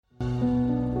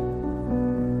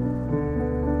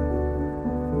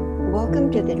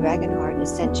Welcome to the Dragonheart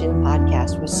Ascension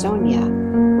podcast with Sonia,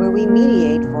 where we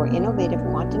mediate for innovative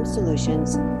quantum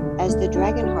solutions as the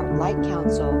Dragonheart Light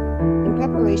Council in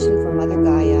preparation for Mother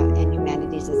Gaia and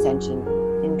humanity's ascension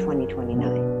in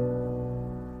 2029.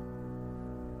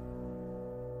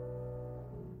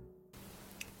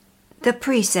 The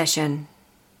pre-session.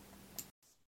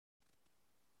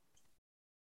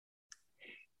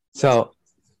 So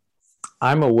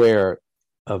I'm aware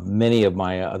of many of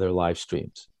my other live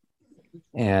streams,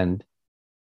 and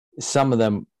some of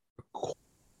them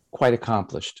quite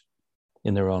accomplished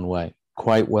in their own way,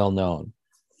 quite well known.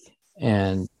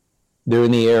 And they're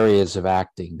in the areas of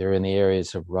acting, they're in the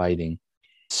areas of writing,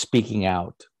 speaking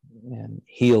out and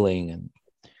healing and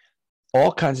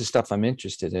all kinds of stuff I'm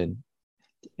interested in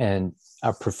and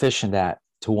are proficient at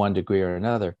to one degree or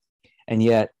another. And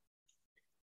yet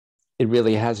it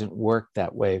really hasn't worked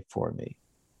that way for me.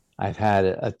 I've had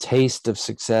a taste of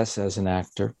success as an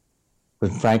actor,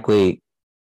 but frankly,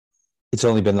 it's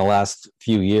only been the last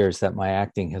few years that my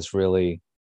acting has really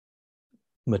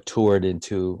matured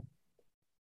into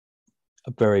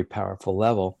a very powerful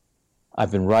level.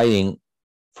 I've been writing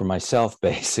for myself,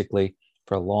 basically,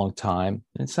 for a long time.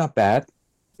 And it's not bad.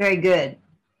 Very good.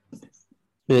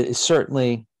 It's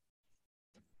certainly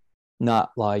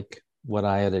not like what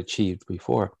I had achieved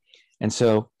before. And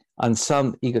so on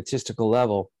some egotistical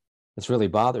level, it's really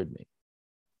bothered me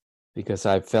because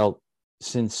I felt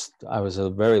since I was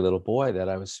a very little boy that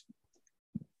I was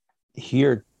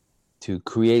here to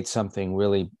create something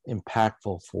really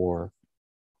impactful for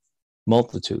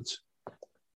multitudes.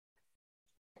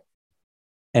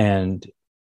 And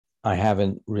I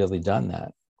haven't really done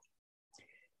that.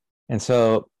 And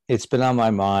so it's been on my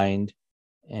mind.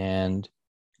 And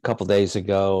a couple of days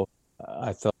ago,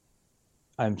 I thought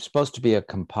I'm supposed to be a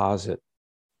composite.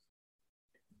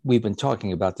 We've been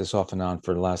talking about this off and on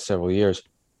for the last several years.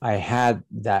 I had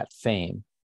that fame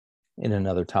in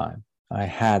another time. I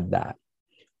had that.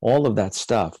 All of that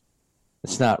stuff.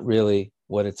 It's not really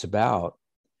what it's about.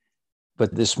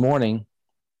 But this morning,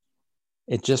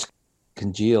 it just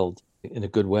congealed in a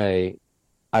good way.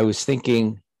 I was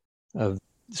thinking of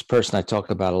this person I talk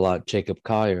about a lot, Jacob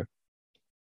Collier.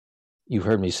 You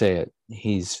heard me say it.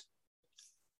 He's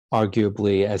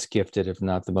arguably as gifted, if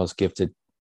not the most gifted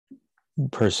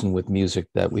person with music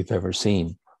that we've ever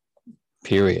seen,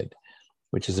 period,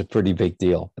 which is a pretty big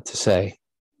deal to say.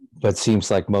 But seems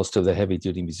like most of the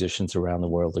heavy-duty musicians around the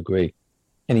world agree.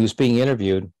 And he was being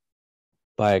interviewed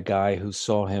by a guy who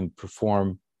saw him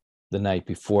perform the night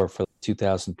before for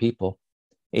 2,000 people,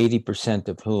 80%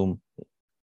 of whom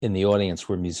in the audience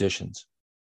were musicians.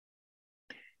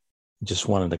 Just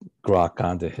wanted to grok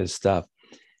onto his stuff.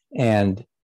 And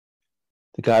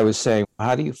the guy was saying,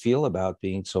 how do you feel about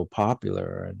being so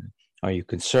popular? And are you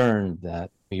concerned that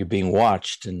you're being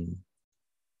watched and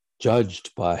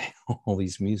judged by all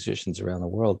these musicians around the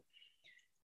world?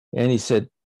 And he said,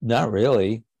 not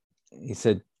really. He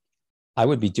said, I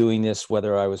would be doing this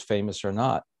whether I was famous or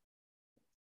not.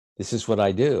 This is what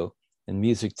I do. And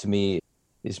music to me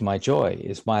is my joy,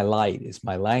 is my light, is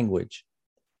my language.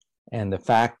 And the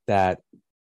fact that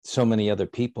so many other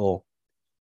people,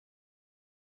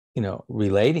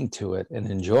 relating to it and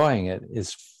enjoying it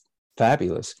is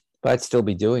fabulous, but I'd still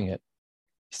be doing it.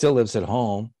 He still lives at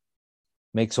home,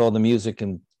 makes all the music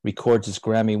and records his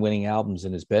Grammy-winning albums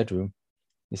in his bedroom.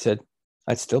 He said,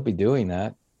 I'd still be doing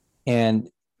that. And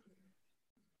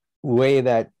the way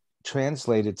that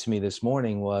translated to me this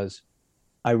morning was,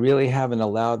 I really haven't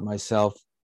allowed myself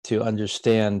to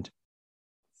understand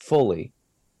fully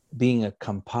being a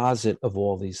composite of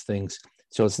all these things.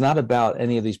 So it's not about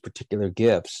any of these particular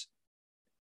gifts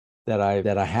that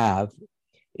I have.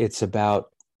 It's about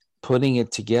putting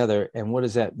it together. And what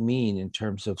does that mean in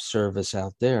terms of service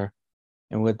out there?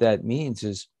 And what that means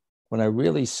is when I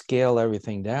really scale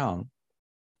everything down,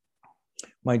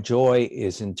 my joy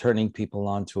is in turning people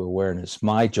on to awareness.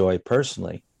 My joy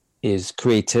personally is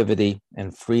creativity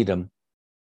and freedom,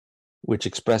 which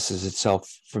expresses itself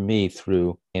for me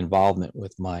through involvement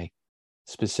with my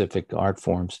specific art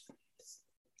forms.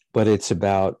 But it's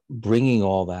about bringing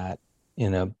all that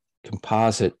in a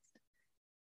composite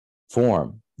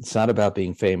form. It's not about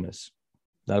being famous,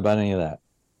 not about any of that.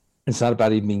 It's not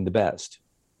about even being the best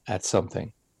at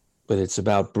something, but it's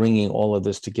about bringing all of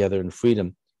this together in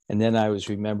freedom. And then I was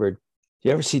remembered, do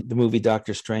you ever see the movie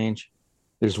Doctor Strange?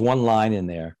 There's one line in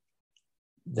there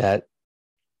that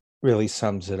really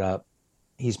sums it up.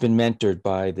 He's been mentored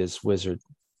by this wizard,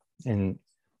 and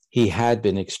he had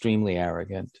been extremely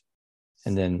arrogant.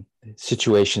 And then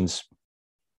situations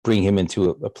bring him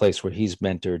into a place where he's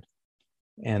mentored,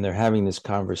 and they're having this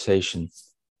conversation.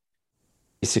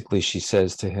 basically she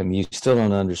says to him, you still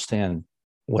don't understand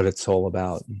what it's all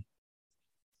about.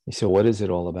 He said, what is it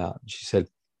all about? She said,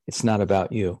 it's not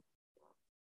about you.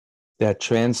 That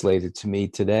translated to me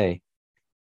today,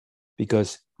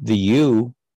 because the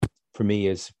you for me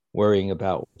is worrying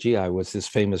about, gee, I was this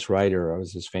famous writer, I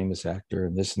was this famous actor,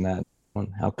 and this and that.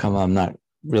 How come I'm not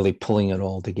really pulling it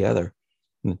all together?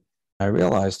 And I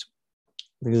realized,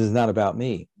 because it's not about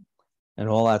me. And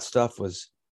all that stuff was,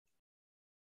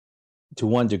 to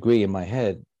one degree in my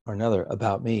head or another,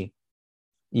 about me,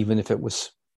 even if it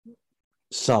was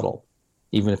subtle,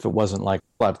 even if it wasn't like,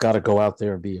 well, I've got to go out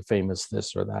there and be a famous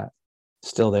this or that.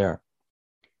 Still there.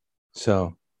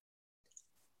 So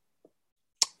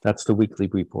that's the weekly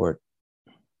report.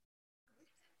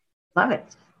 Love it.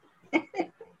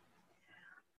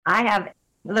 I have a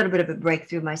little bit of a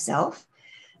breakthrough myself.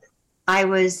 I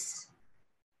was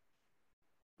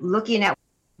looking at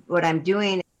what I'm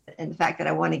doing and the fact that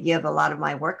I want to give a lot of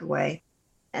my work away.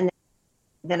 And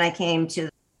then I came to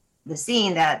the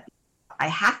scene that I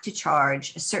have to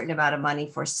charge a certain amount of money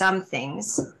for some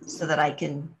things so that I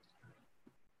can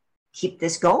keep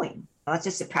this going. That's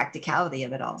just the practicality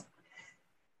of it all.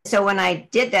 So when I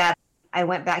did that, I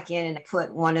went back in and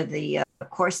put one of the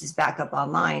courses back up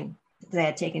online that I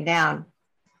had taken down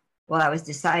while I was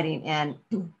deciding, and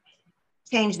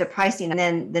changed the pricing. And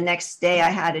then the next day I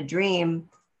had a dream,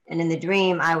 and in the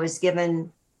dream I was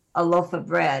given a loaf of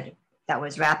bread that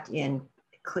was wrapped in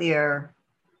clear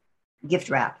gift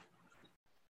wrap.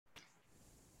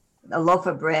 A loaf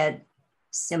of bread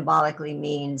symbolically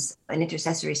means an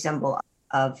intercessory symbol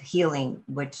of healing,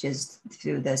 which is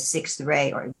through the sixth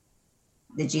ray, or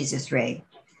the Jesus ray,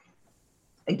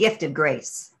 a gift of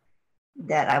grace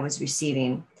that I was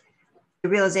receiving. The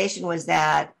realization was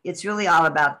that it's really all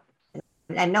about,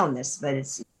 I've known this, but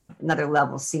it's another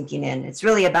level sinking in. It's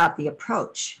really about the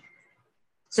approach.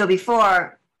 So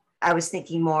before, I was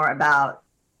thinking more about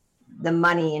the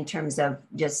money in terms of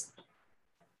just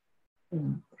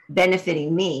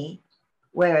benefiting me,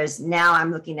 whereas now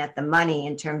I'm looking at the money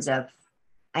in terms of,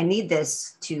 I need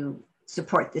this to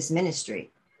support this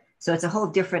ministry. So it's a whole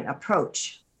different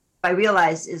approach. I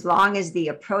realized as long as the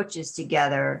approach is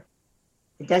together,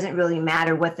 it doesn't really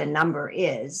matter what the number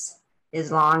is,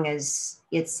 as long as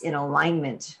it's in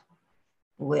alignment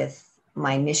with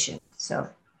my mission. So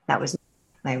that was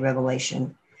my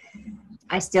revelation.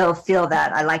 I still feel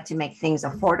that I like to make things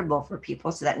affordable for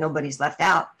people so that nobody's left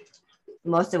out.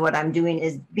 Most of what I'm doing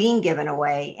is being given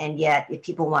away, and yet if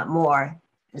people want more,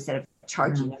 instead of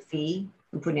charging a fee,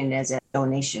 I'm putting it as a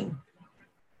donation.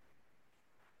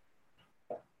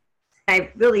 I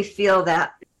really feel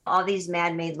that all these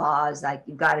man-made laws, like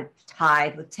you've got to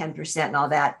tithe with 10% and all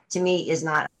that, to me is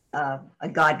not a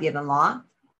God-given law.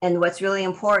 And what's really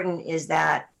important is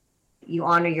that you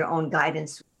honor your own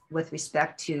guidance with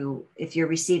respect to if you're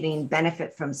receiving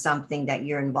benefit from something that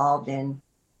you're involved in.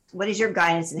 What is your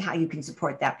guidance and how you can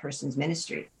support that person's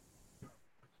ministry?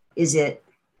 Is it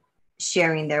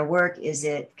sharing their work? Is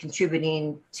it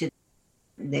contributing to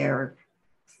their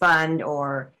fund,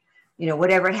 or, you know,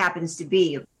 whatever it happens to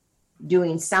be,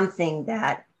 doing something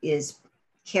that is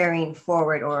carrying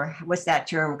forward, or what's that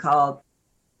term called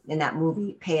in that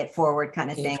movie, pay it forward kind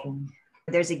of thing.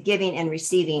 There's a giving and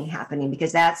receiving happening,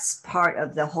 because that's part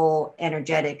of the whole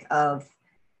energetic of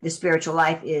the spiritual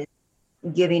life, is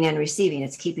giving and receiving.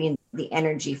 It's keeping the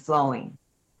energy flowing.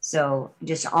 So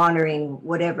just honoring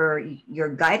whatever your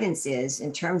guidance is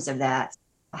in terms of that.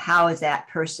 How is that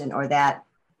person or that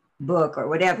book or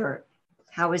whatever,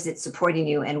 how is it supporting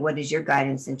you, and what is your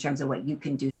guidance in terms of what you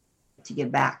can do to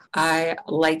give back? I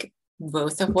like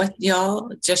both of what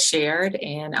y'all just shared,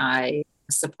 and I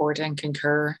support and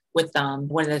concur with them.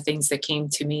 One of the things that came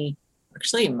to me,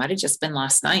 actually it might have just been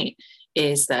last night,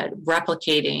 is that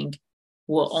replicating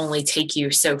will only take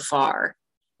you so far,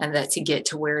 and that to get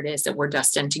to where it is that we're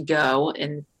destined to go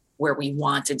and where we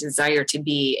want and desire to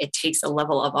be, it takes a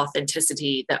level of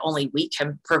authenticity that only we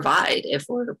can provide if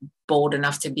we're bold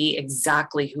enough to be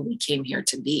exactly who we came here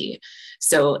to be.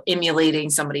 So emulating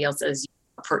somebody else's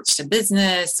approach to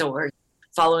business or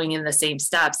following in the same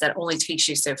steps, that only takes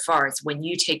you so far. It's when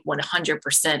you take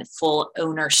 100% full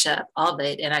ownership of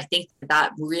it. And I think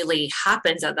that really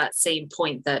happens at that same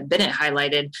point that Bennett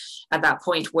highlighted, at that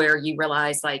point where you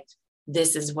realize, like,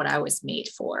 this is what I was made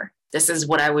for. This is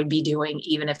what I would be doing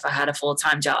even if I had a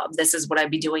full-time job. This is what I'd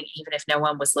be doing even if no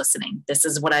one was listening. This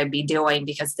is what I'd be doing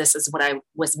because this is what I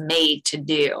was made to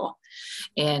do.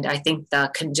 And I think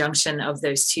the conjunction of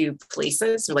those two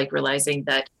places, like realizing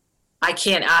that I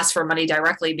can't ask for money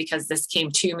directly because this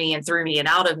came to me and through me and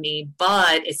out of me,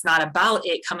 but it's not about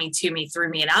it coming to me, through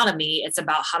me and out of me. It's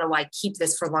about how do I keep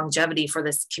this for longevity for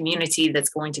this community that's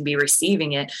going to be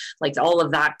receiving it, like all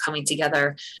of that coming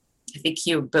together. I think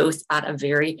you're both at a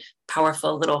very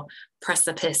powerful little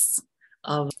precipice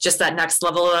of just that next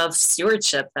level of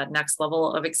stewardship, that next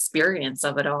level of experience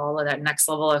of it all, or that next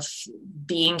level of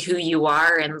being who you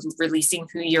are and releasing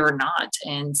who you're not,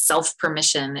 and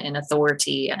self-permission and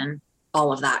authority and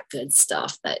all of that good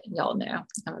stuff that y'all know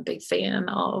I'm a big fan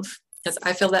of, because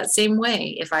I feel that same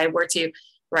way. If I were to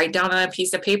write down on a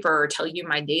piece of paper or tell you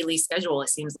my daily schedule, it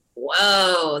seems,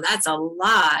 whoa, that's a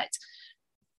lot.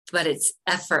 But it's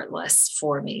effortless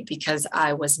for me because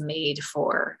I was made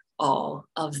for all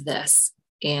of this,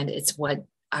 and it's what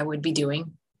I would be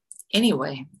doing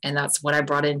anyway. And that's what I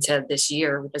brought into this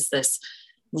year, was this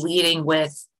leading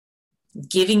with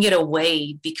giving it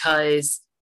away, because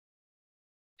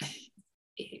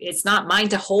it's not mine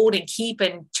to hold and keep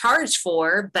and charge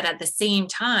for, but at the same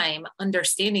time,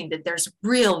 understanding that there's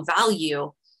real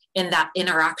value in that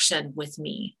interaction with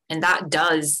me. And that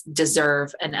does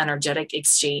deserve an energetic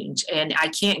exchange. And I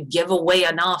can't give away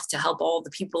enough to help all the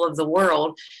people of the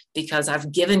world, because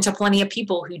I've given to plenty of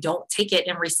people who don't take it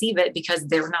and receive it because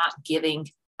they're not giving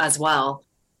as well.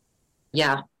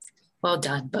 Yeah. Well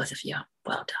done, both of you.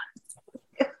 Well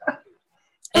done.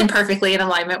 And perfectly in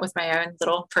alignment with my own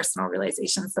little personal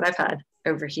realizations that I've had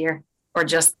over here, or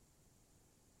just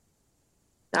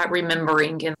that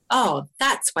remembering, and oh,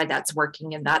 that's why that's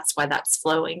working, and that's why that's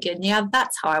flowing, and yeah,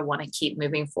 that's how I want to keep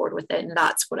moving forward with it, and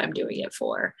that's what I'm doing it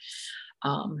for.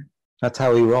 That's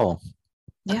how we roll.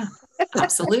 Yeah,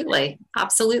 absolutely.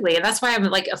 Absolutely. And that's why I'm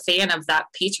like a fan of that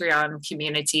Patreon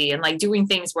community, and like doing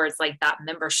things where it's like that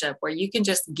membership where you can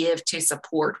just give to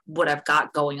support what I've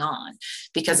got going on,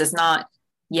 because it's not,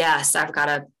 yes, I've got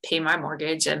to pay my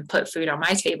mortgage and put food on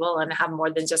my table and have more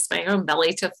than just my own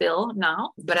belly to fill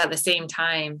now. But at the same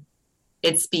time,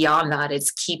 it's beyond that.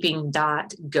 It's keeping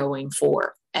that going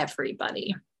for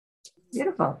everybody.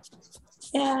 Beautiful.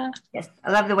 Yeah. Yes.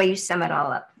 I love the way you sum it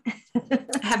all up. I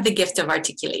have the gift of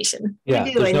articulation. Yeah.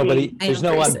 You do, There's nobody, indeed. there's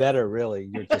no one better, really.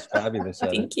 You're just fabulous at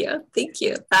it. Thank you. Thank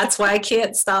you. That's why I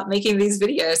can't stop making these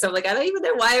videos. I'm like, I don't even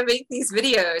know why I make these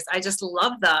videos. I just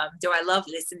love them. Do I love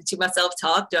listening to myself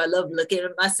talk? Do I love looking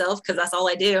at myself? Because that's all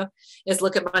I do is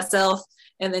look at myself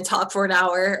and then talk for an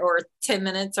hour or 10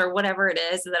 minutes or whatever it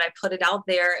is. And then I put it out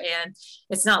there, and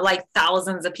it's not like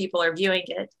thousands of people are viewing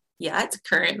it yet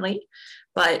currently,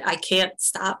 but I can't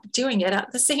stop doing it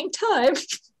at the same time.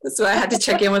 So I had to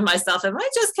check in with myself. Am I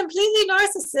just completely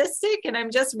narcissistic and I'm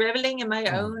just reveling in my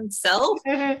own self?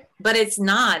 But it's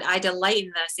not. I delight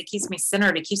in this. It keeps me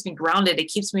centered. It keeps me grounded. It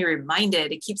keeps me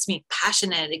reminded. It keeps me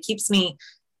passionate. It keeps me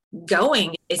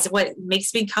going. It's what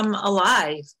makes me come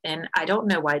alive. And I don't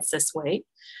know why it's this way.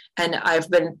 And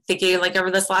I've been thinking, like, over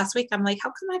this last week, I'm like, how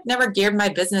come I've never geared my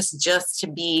business just to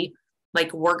be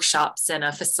like workshops and a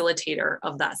facilitator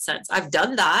of that sense? I've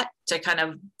done that to kind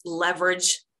of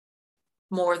leverage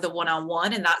more of the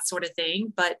one-on-one and that sort of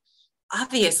thing. But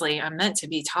obviously I'm meant to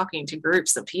be talking to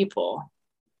groups of people,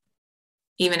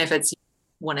 even if it's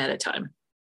one at a time.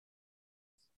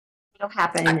 It'll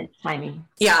happen in its timing.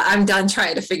 Yeah, I'm done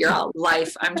trying to figure out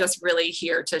life. I'm just really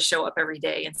here to show up every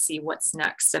day and see what's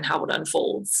next and how it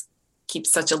unfolds. Keep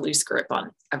such a loose grip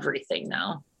on everything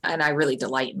now. And I really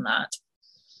delight in that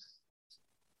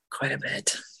quite a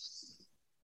bit.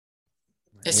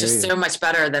 It's just so much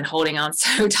better than holding on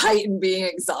so tight and being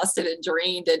exhausted and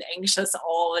drained and anxious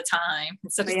all the time.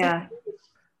 So Yeah.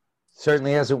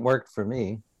 Certainly hasn't worked for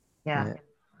me. Yeah.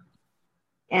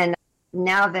 And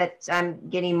now that I'm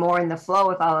getting more in the flow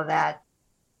with all of that,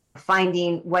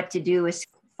 finding what to do is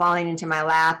falling into my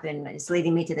lap, and it's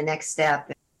leading me to the next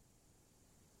step.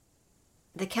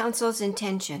 The council's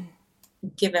intention.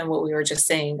 Given what we were just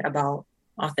saying about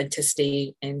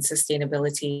authenticity and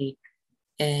sustainability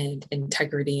and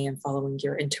integrity and following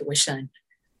your intuition,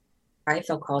 I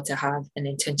feel called to have an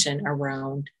intention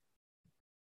around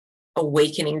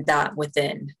awakening that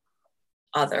within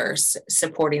others,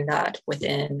 supporting that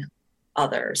within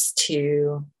others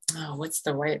to, what's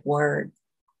the right word?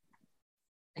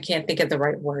 I can't think of the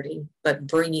right wording, but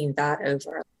bringing that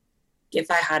over. If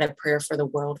I had a prayer for the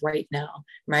world right now,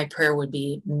 my prayer would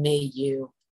be, may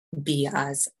you be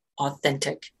as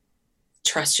authentic.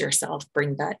 Trust yourself,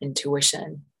 bring that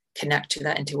intuition, connect to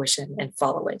that intuition and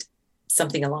follow it.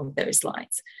 Something along those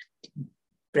lines.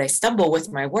 But I stumble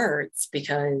with my words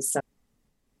because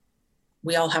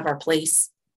we all have our place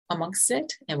amongst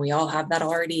it and we all have that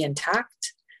already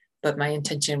intact. But my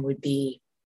intention would be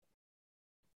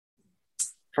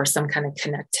for some kind of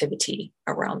connectivity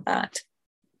around that.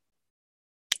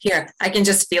 Here, I can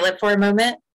just feel it for a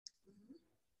moment.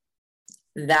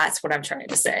 That's what I'm trying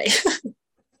to say.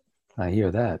 I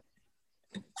hear that.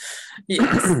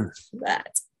 Yes,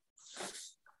 that.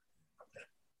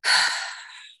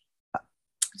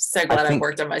 So glad I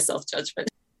worked on my self-judgment.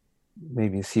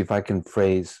 Maybe see if I can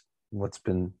phrase what's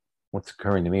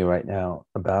occurring to me right now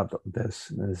about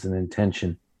this as an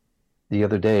intention. The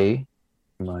other day,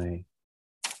 in my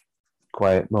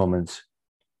quiet moments,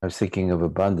 I was thinking of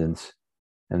abundance,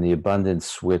 and the abundance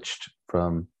switched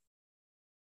from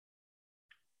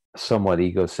a somewhat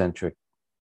egocentric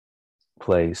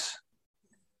place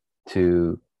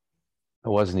to, it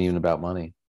wasn't even about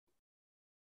money.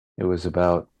 It was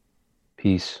about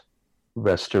peace,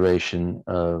 restoration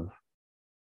of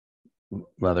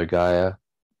Mother Gaia,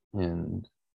 and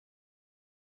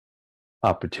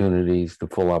opportunities, the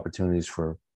full opportunities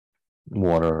for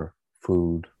water,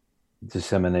 food,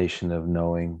 dissemination of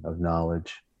knowing, of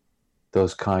knowledge,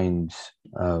 those kinds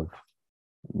of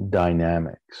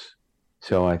dynamics.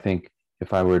 So I think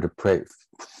if I were to put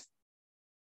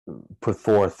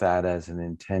forth that as an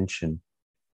intention,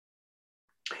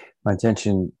 my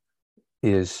intention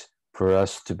is for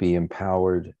us to be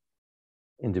empowered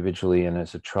individually and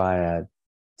as a triad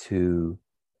to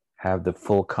have the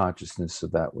full consciousness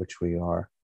of that which we are,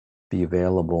 be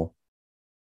available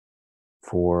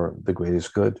for the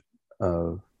greatest good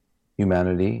of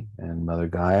humanity and Mother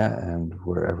Gaia and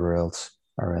wherever else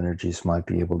our energies might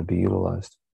be able to be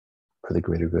utilized for the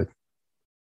greater good.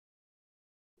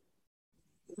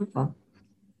 Beautiful.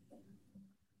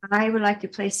 I would like to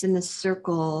place in the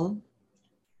circle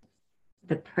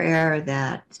the prayer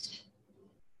that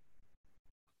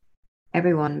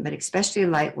everyone, but especially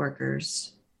light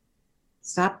workers,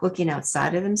 stop looking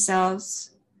outside of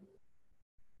themselves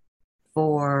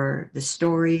for the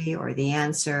story or the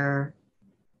answer,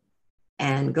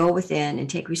 and go within and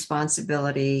take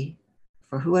responsibility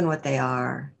for who and what they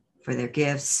are, for their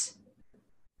gifts,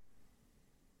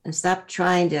 and stop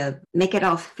trying to make it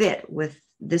all fit with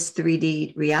this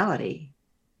 3D reality.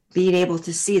 Being able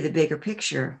to see the bigger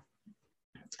picture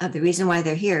of the reason why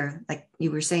they're here, like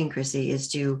you were saying, Chrissy,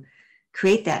 is to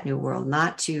create that new world,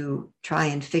 not to try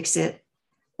and fix it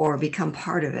or become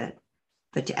part of it,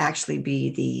 but to actually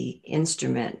be the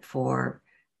instrument for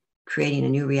creating a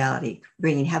new reality,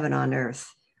 bringing heaven on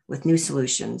earth with new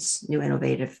solutions, new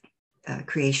innovative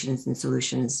creations and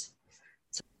solutions.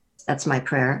 So that's my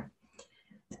prayer.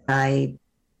 I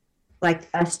like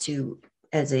us to,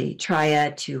 as a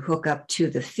triad, to hook up to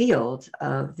the field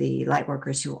of the light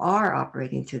workers who are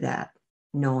operating through that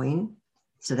knowing,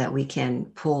 so that we can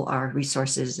pull our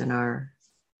resources and our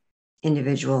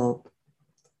individual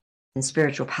and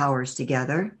spiritual powers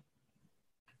together.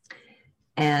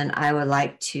 And I would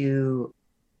like to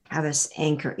have us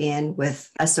anchor in with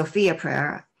a Sophia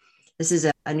prayer. This is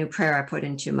a new prayer I put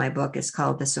into my book. It's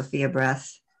called the Sophia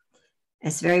Breath.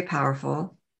 It's very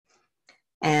powerful.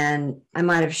 And I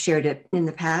might have shared it in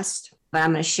the past, but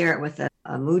I'm going to share it with a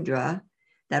mudra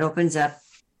that opens up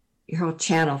your whole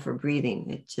channel for breathing.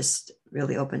 It just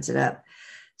really opens it up.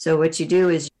 So what you do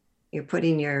is you're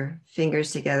putting your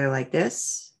fingers together like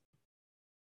this,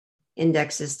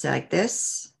 indexes like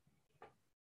this,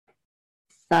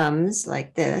 thumbs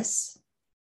like this,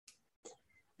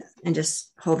 and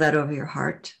just hold that over your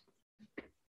heart.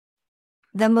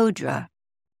 The mudra.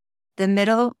 The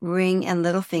middle ring and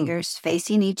little fingers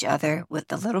facing each other with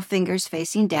the little fingers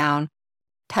facing down,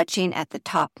 touching at the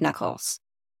top knuckles.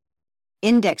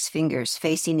 Index fingers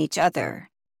facing each other,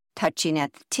 touching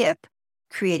at the tip,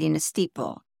 creating a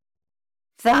steeple.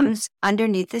 Thumbs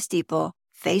underneath the steeple,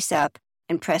 face up,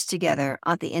 and press together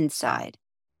on the inside.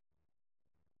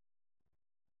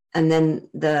 And then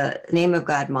the name of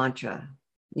God mantra,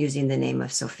 using the name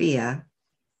of Sophia.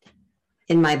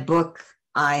 In my book,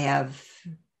 I have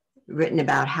written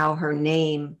about how her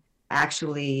name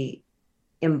actually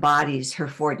embodies her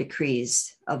 4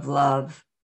 decrees of love,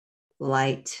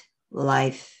 light,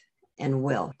 life, and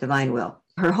will, divine will.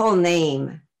 Her whole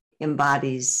name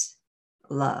embodies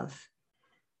love.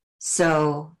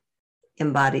 So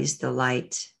embodies the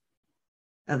light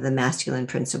of the masculine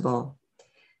principle.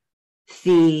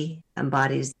 Phi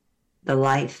embodies the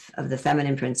life of the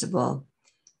feminine principle.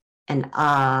 And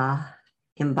Ah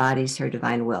embodies her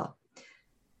divine will.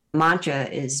 Mantra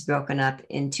is broken up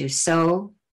into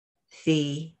So,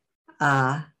 Phi,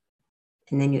 Ah,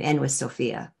 and then you end with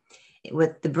Sophia.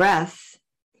 With the breath,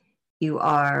 you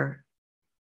are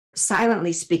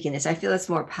silently speaking this. I feel it's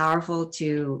more powerful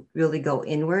to really go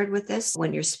inward with this.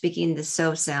 When you're speaking the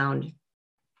So sound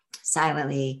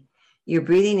silently, you're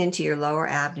breathing into your lower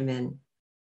abdomen.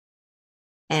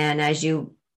 And as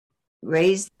you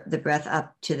raise the breath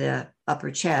up to the upper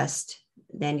chest,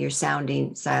 then you're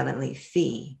sounding silently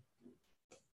Phi.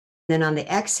 Then on the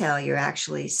exhale, you're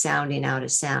actually sounding out a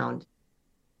sound.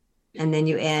 And then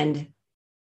you end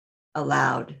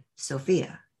aloud,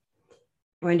 Sophia.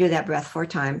 We're going to do that breath 4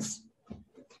 times.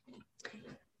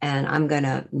 And I'm going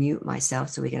to mute myself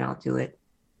so we can all do it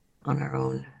on our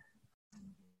own.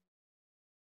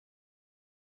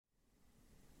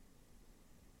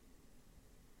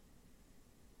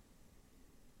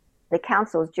 The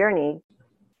council's journey.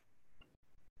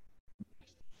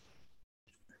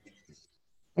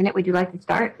 Bennett, would you like to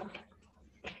start?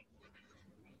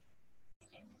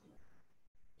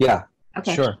 Yeah,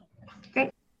 Okay. sure.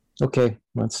 Great. Okay,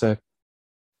 1 sec.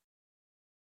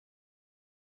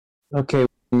 Okay,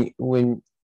 when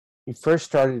you first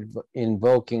started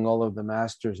invoking all of the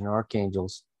masters and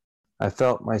archangels, I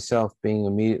felt myself being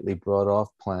immediately brought off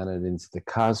planet into the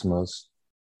cosmos.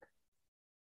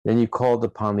 Then you called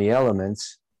upon the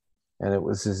elements, and it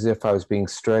was as if I was being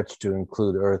stretched to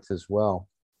include Earth as well.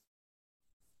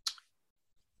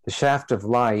 The shaft of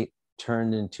light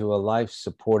turned into a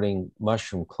life-supporting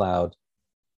mushroom cloud,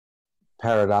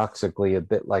 paradoxically a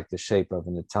bit like the shape of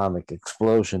an atomic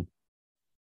explosion.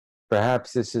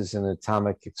 Perhaps this is an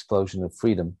atomic explosion of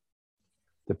freedom,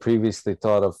 the previously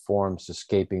thought of forms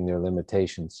escaping their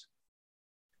limitations.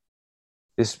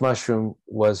 This mushroom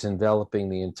was enveloping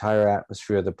the entire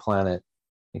atmosphere of the planet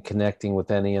and connecting with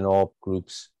any and all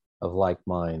groups of like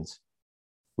minds.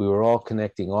 We were all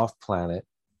connecting off planet,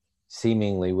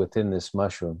 seemingly within this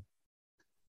mushroom.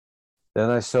 Then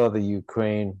I saw the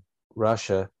Ukraine,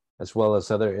 Russia, as well as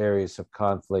other areas of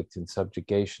conflict and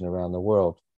subjugation around the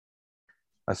world.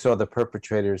 I saw the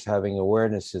perpetrators having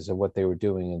awarenesses of what they were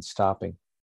doing and stopping.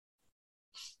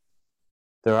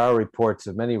 There are reports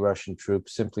of many Russian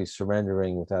troops simply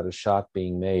surrendering without a shot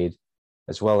being made,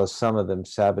 as well as some of them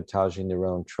sabotaging their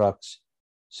own trucks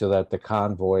so that the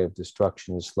convoy of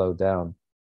destruction is slowed down.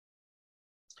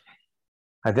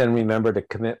 I then remembered a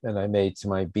commitment I made to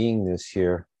my beingness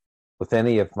here with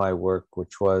any of my work,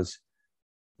 which was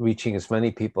reaching as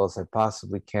many people as I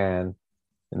possibly can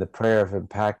in the prayer of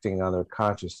impacting on their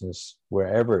consciousness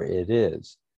wherever it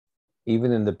is,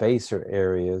 even in the baser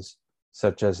areas,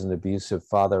 such as an abusive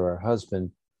father or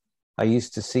husband. I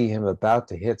used to see him about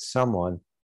to hit someone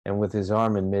and with his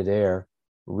arm in midair,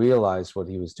 realize what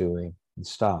he was doing and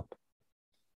stop.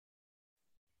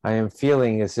 I am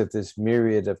feeling as if this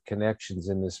myriad of connections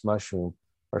in this mushroom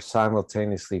are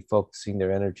simultaneously focusing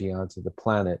their energy onto the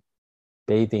planet,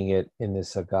 bathing it in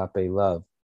this agape love.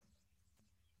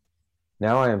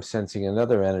 Now I am sensing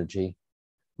another energy,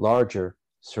 larger,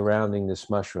 surrounding this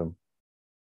mushroom.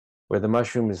 Where the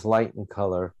mushroom is light in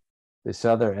color, this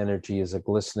other energy is a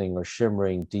glistening or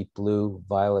shimmering deep blue,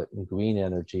 violet, and green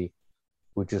energy,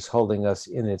 which is holding us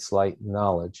in its light and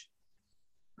knowledge.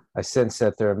 I sense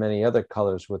that there are many other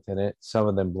colors within it, some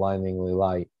of them blindingly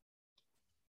light.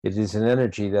 It is an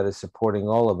energy that is supporting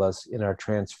all of us in our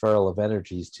transferal of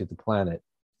energies to the planet.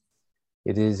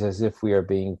 It is as if we are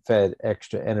being fed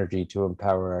extra energy to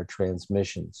empower our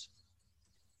transmissions.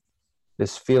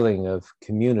 This feeling of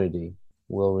community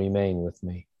will remain with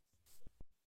me.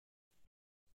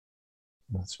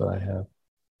 That's what I have.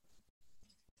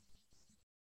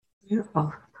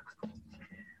 Beautiful.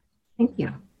 Thank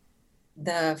you.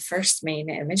 The first main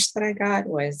image that I got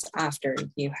was after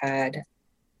you had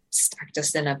stacked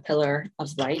us in a pillar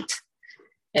of light.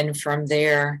 And from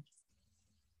there,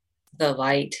 the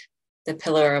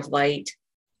pillar of light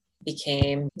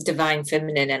became divine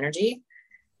feminine energy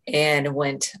and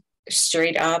went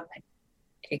straight up.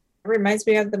 It reminds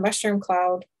me of the mushroom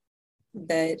cloud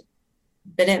that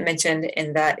Bennett mentioned,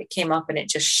 in that it came up and it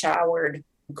just showered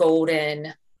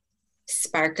golden,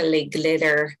 sparkly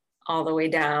glitter all the way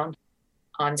down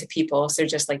onto people. So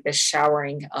just like this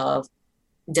showering of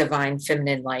divine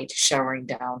feminine light showering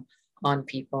down on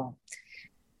people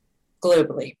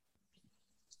globally.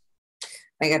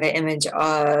 I got an image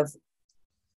of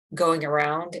going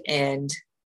around and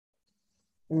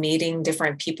meeting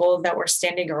different people that were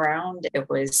standing around. It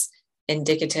was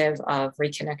indicative of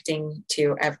reconnecting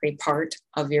to every part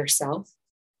of yourself.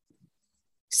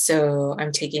 So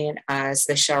I'm taking it as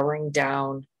the showering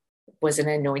down was an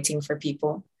anointing for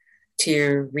people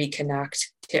to reconnect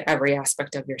to every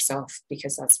aspect of yourself,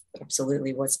 because that's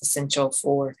absolutely what's essential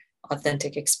for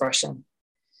authentic expression.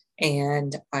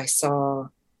 And I saw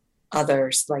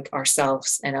others, like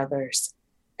ourselves and others,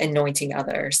 anointing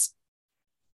others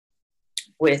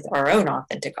with our own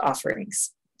authentic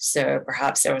offerings. So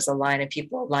perhaps there was a line of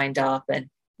people lined up and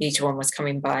each one was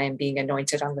coming by and being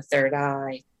anointed on the third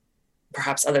eye.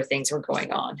 Perhaps other things were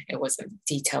going on. It wasn't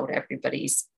detailed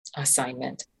everybody's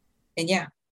assignment. And yeah,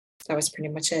 that was pretty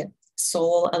much it.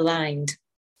 Soul aligned.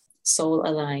 Soul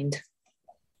aligned.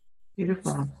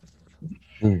 Beautiful.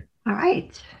 All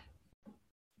right.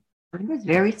 It was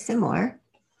very similar.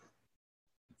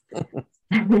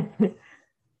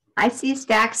 I see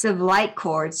stacks of light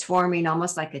cords forming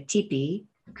almost like a teepee,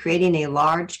 creating a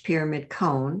large pyramid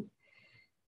cone.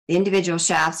 The individual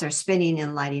shafts are spinning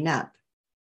and lighting up.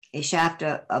 A shaft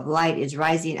of light is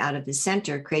rising out of the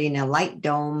center, creating a light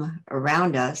dome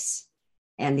around us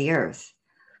and the earth.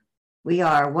 We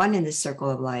are one in the circle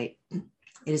of light. It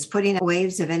is putting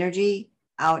waves of energy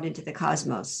out into the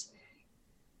cosmos.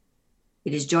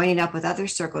 It is joining up with other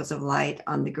circles of light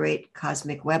on the great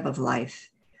cosmic web of life.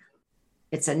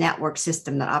 It's a network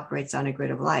system that operates on a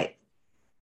grid of light.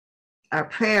 Our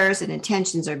prayers and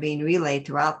intentions are being relayed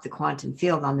throughout the quantum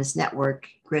field on this network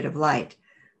grid of light.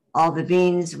 All the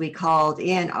beings we called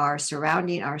in are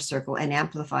surrounding our circle and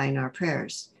amplifying our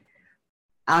prayers.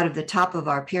 Out of the top of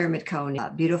our pyramid cone, a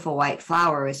beautiful white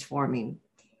flower is forming,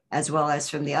 as well as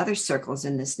from the other circles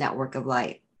in this network of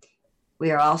light.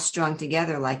 We are all strung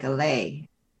together like a lei.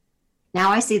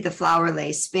 Now I see the flower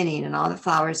lei spinning, and all the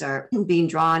flowers are being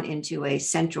drawn into a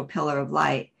central pillar of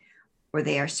light where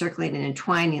they are circling and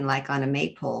entwining like on a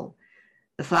maypole.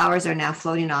 The flowers are now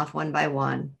floating off one by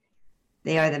one.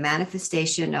 They are the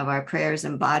manifestation of our prayers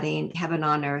embodying heaven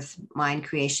on earth, mind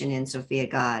creation in Sophia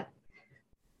God.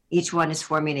 Each one is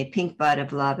forming a pink bud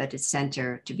of love at its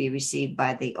center to be received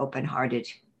by the open-hearted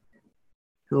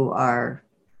who are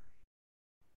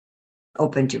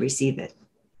open to receive it.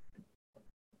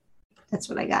 That's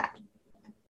what I got.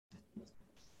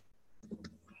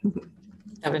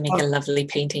 That would make a lovely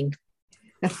painting.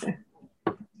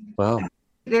 Wow.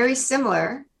 Very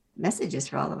similar messages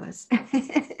for all of us.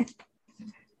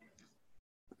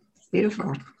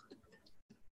 Beautiful.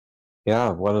 Yeah,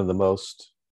 one of the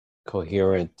most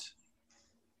coherent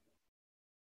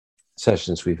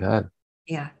sessions we've had.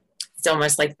 Yeah. It's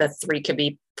almost like the three could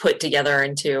be put together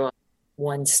into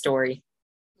one story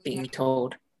being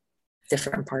told,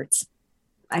 different parts.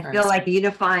 I feel like the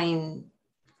unifying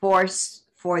force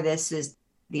for this is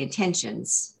the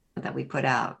intentions that we put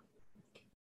out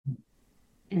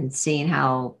and seeing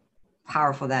how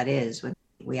powerful that is when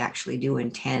we actually do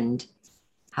intend,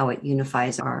 how it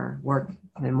unifies our work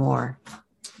even more.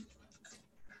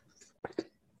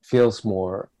 Feels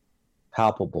more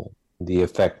palpable. The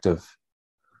effect of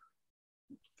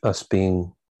us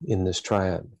being in this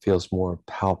triad feels more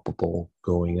palpable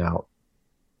going out.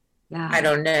 Yeah. I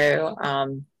don't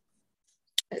know.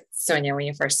 Sonia, when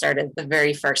you first started, the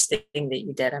very first thing that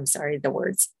you did, I'm sorry, the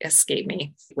words escape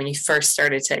me. When you first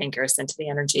started to anchor us into the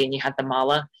energy and you had the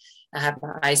mala, I had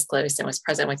my eyes closed and was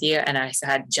present with you. And I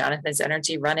had Jonathan's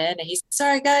energy run in and he's,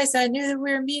 sorry guys, I knew that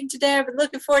we were meeting today. I've been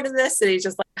looking forward to this. And he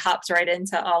just like hops right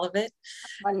into all of it.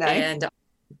 Oh, nice. And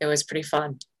it was pretty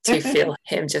fun to feel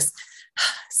him just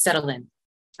settle in.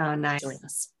 Oh, nice. Join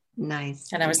us. Nice.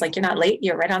 And I was like, you're not late.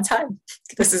 You're right on time.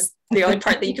 This is the only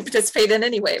part that you can participate in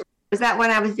anyway. Was that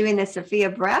when I was doing the Sophia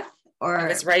breath? Or it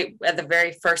was right at the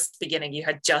very first beginning. You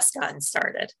had just gotten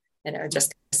started and it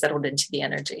just settled into the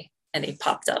energy and he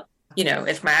popped up. You know,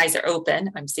 if my eyes are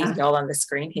open, I'm seeing y'all on the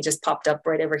screen. He just popped up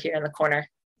right over here in the corner.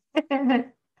 And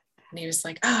he was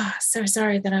like, so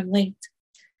sorry that I'm late.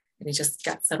 And he just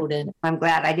got settled in. I'm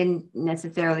glad I didn't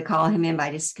necessarily call him in, but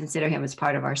I just consider him as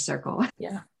part of our circle.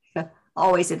 Yeah.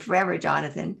 Always and forever,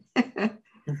 Jonathan.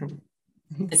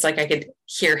 It's like I could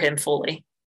hear him fully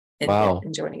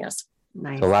in joining us.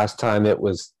 Nice. The last time it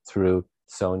was through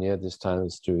Sonia, this time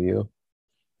it's through you.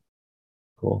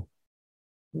 Cool.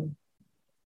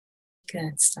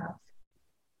 Good stuff.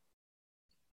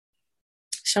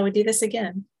 Shall we do this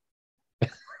again?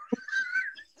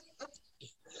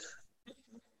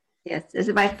 Yes, this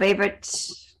is my favorite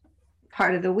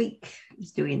part of the week,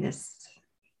 is doing this.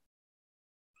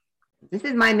 This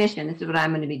is my mission. This is what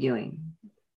I'm going to be doing.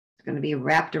 It's going to be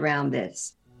wrapped around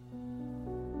this.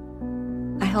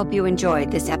 I hope you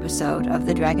enjoyed this episode of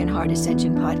the Dragon Heart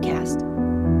Ascension podcast.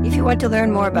 If you want to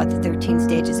learn more about the 13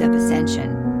 stages of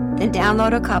Ascension, then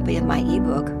download a copy of my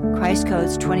ebook, Christ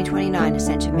Codes 2029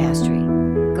 Ascension Mastery.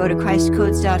 Go to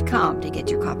christcodes.com to get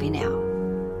your copy now.